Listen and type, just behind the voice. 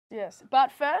Yes,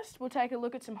 but first we'll take a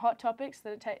look at some hot topics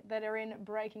that are in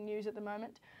breaking news at the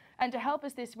moment. And to help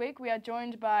us this week, we are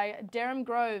joined by Derham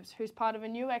Groves, who's part of a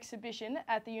new exhibition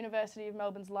at the University of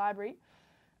Melbourne's library,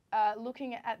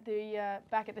 looking at the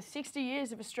back at the 60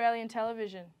 years of Australian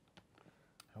television.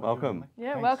 Welcome.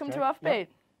 Yeah, Thanks, welcome to Jack. Offbeat. Yep.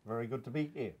 Very good to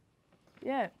be here.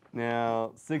 Yeah.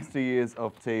 Now, 60 years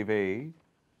of TV,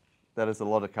 that is a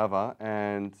lot to cover,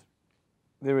 and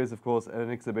there is, of course, an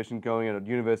exhibition going on at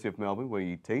University of Melbourne where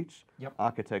you teach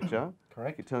architecture.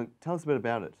 Correct. Tell us a bit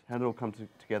about it. How did it all come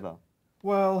together?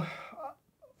 Well,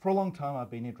 for a long time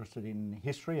I've been interested in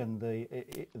history and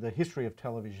the history of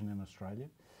television in Australia.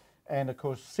 And of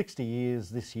course 60 years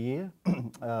this year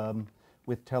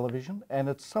with television, and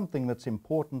it's something that's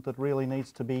important that really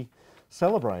needs to be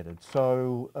celebrated.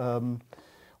 So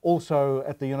also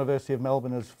at the University of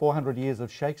Melbourne is 400 years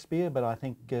of Shakespeare, but I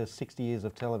think 60 years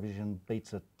of television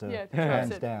beats it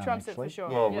hands down. Trumps it for sure.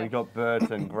 Well, we got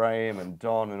Bert and Graham and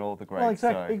Don and all the greats.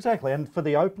 Well, exactly. And for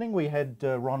the opening, we had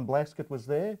Ron Blaskett was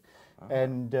there,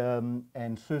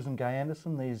 and Susan Gay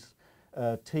Anderson, these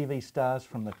TV stars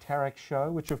from the Tarak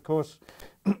show, which of course,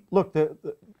 look, the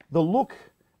look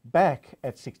back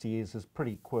at 60 years is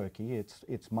pretty quirky.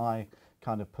 It's my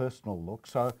kind of personal look.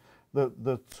 So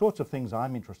the sorts of things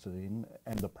I'm interested in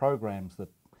and the programs that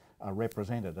are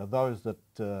represented are those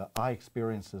that I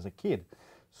experienced as a kid.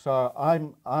 So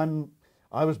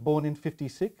I was born in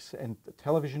 '56 and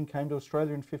television came to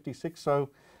Australia in '56. So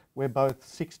we're both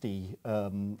 60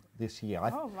 this year.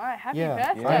 Oh my, happy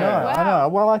birthday! I know.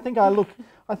 Well, I think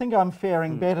I'm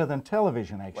faring better than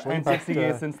television actually. And 60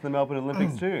 years since the Melbourne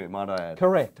Olympics too, might I add.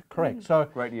 Correct. So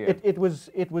great year. It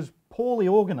was poorly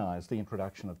organised, the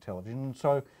introduction of television.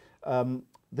 So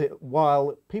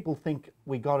while people think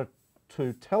we got it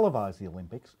to televise the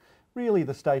Olympics, really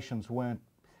the stations weren't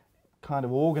kind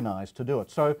of organised to do it.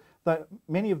 So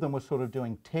many of them were sort of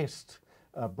doing test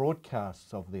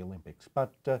broadcasts of the Olympics.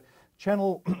 But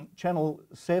Channel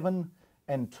 7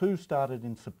 and 2 started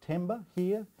in September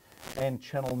here, and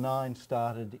Channel 9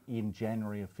 started in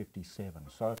January of '57.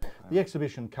 So the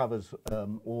exhibition covers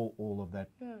all of that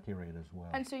period as well.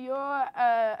 And so you're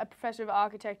a professor of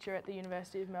architecture at the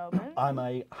University of Melbourne. I'm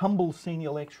a humble senior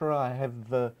lecturer. I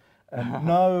have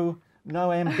no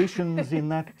ambitions in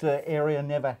that area,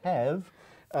 never have.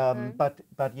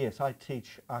 But yes, I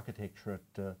teach architecture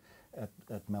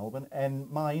at Melbourne, and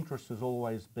my interest has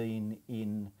always been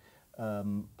in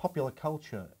popular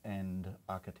culture and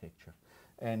architecture.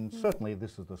 And certainly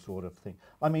this is the sort of thing.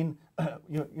 I mean,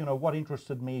 you know, what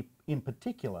interested me in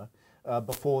particular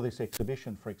before this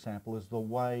exhibition, for example, is the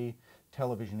way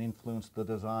television influenced the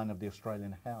design of the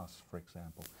Australian house, for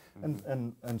example.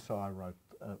 And so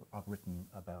I've written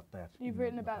about that. You've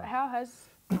written about how has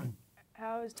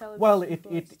television? Well,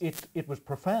 it was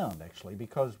profound actually,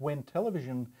 because when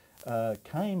television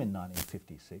came in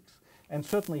 1956, and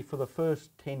certainly for the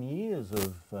first 10 years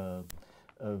of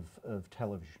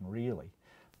television really,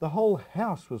 the whole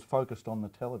house was focused on the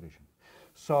television.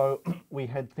 So we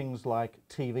had things like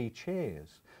TV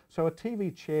chairs. So a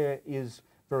TV chair is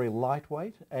very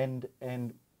lightweight and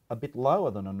a bit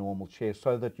lower than a normal chair,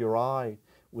 so that your eye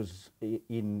was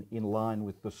in line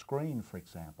with the screen, for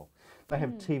example. They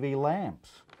have TV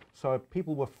lamps, so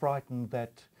people were frightened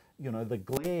that, you know, the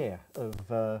glare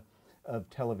of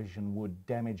television would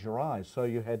damage your eyes. So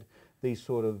you had these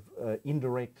sort of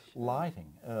indirect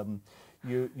lighting.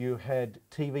 You had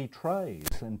TV trays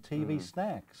and TV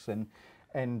snacks and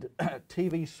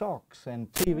TV socks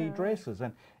and TV dresses,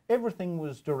 and everything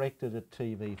was directed at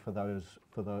TV for those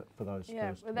first well,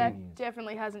 2 that years.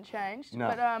 definitely hasn't changed. No.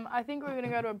 But I think we're going to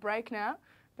go to a break now.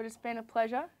 But it's been a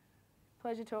pleasure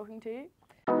talking to you.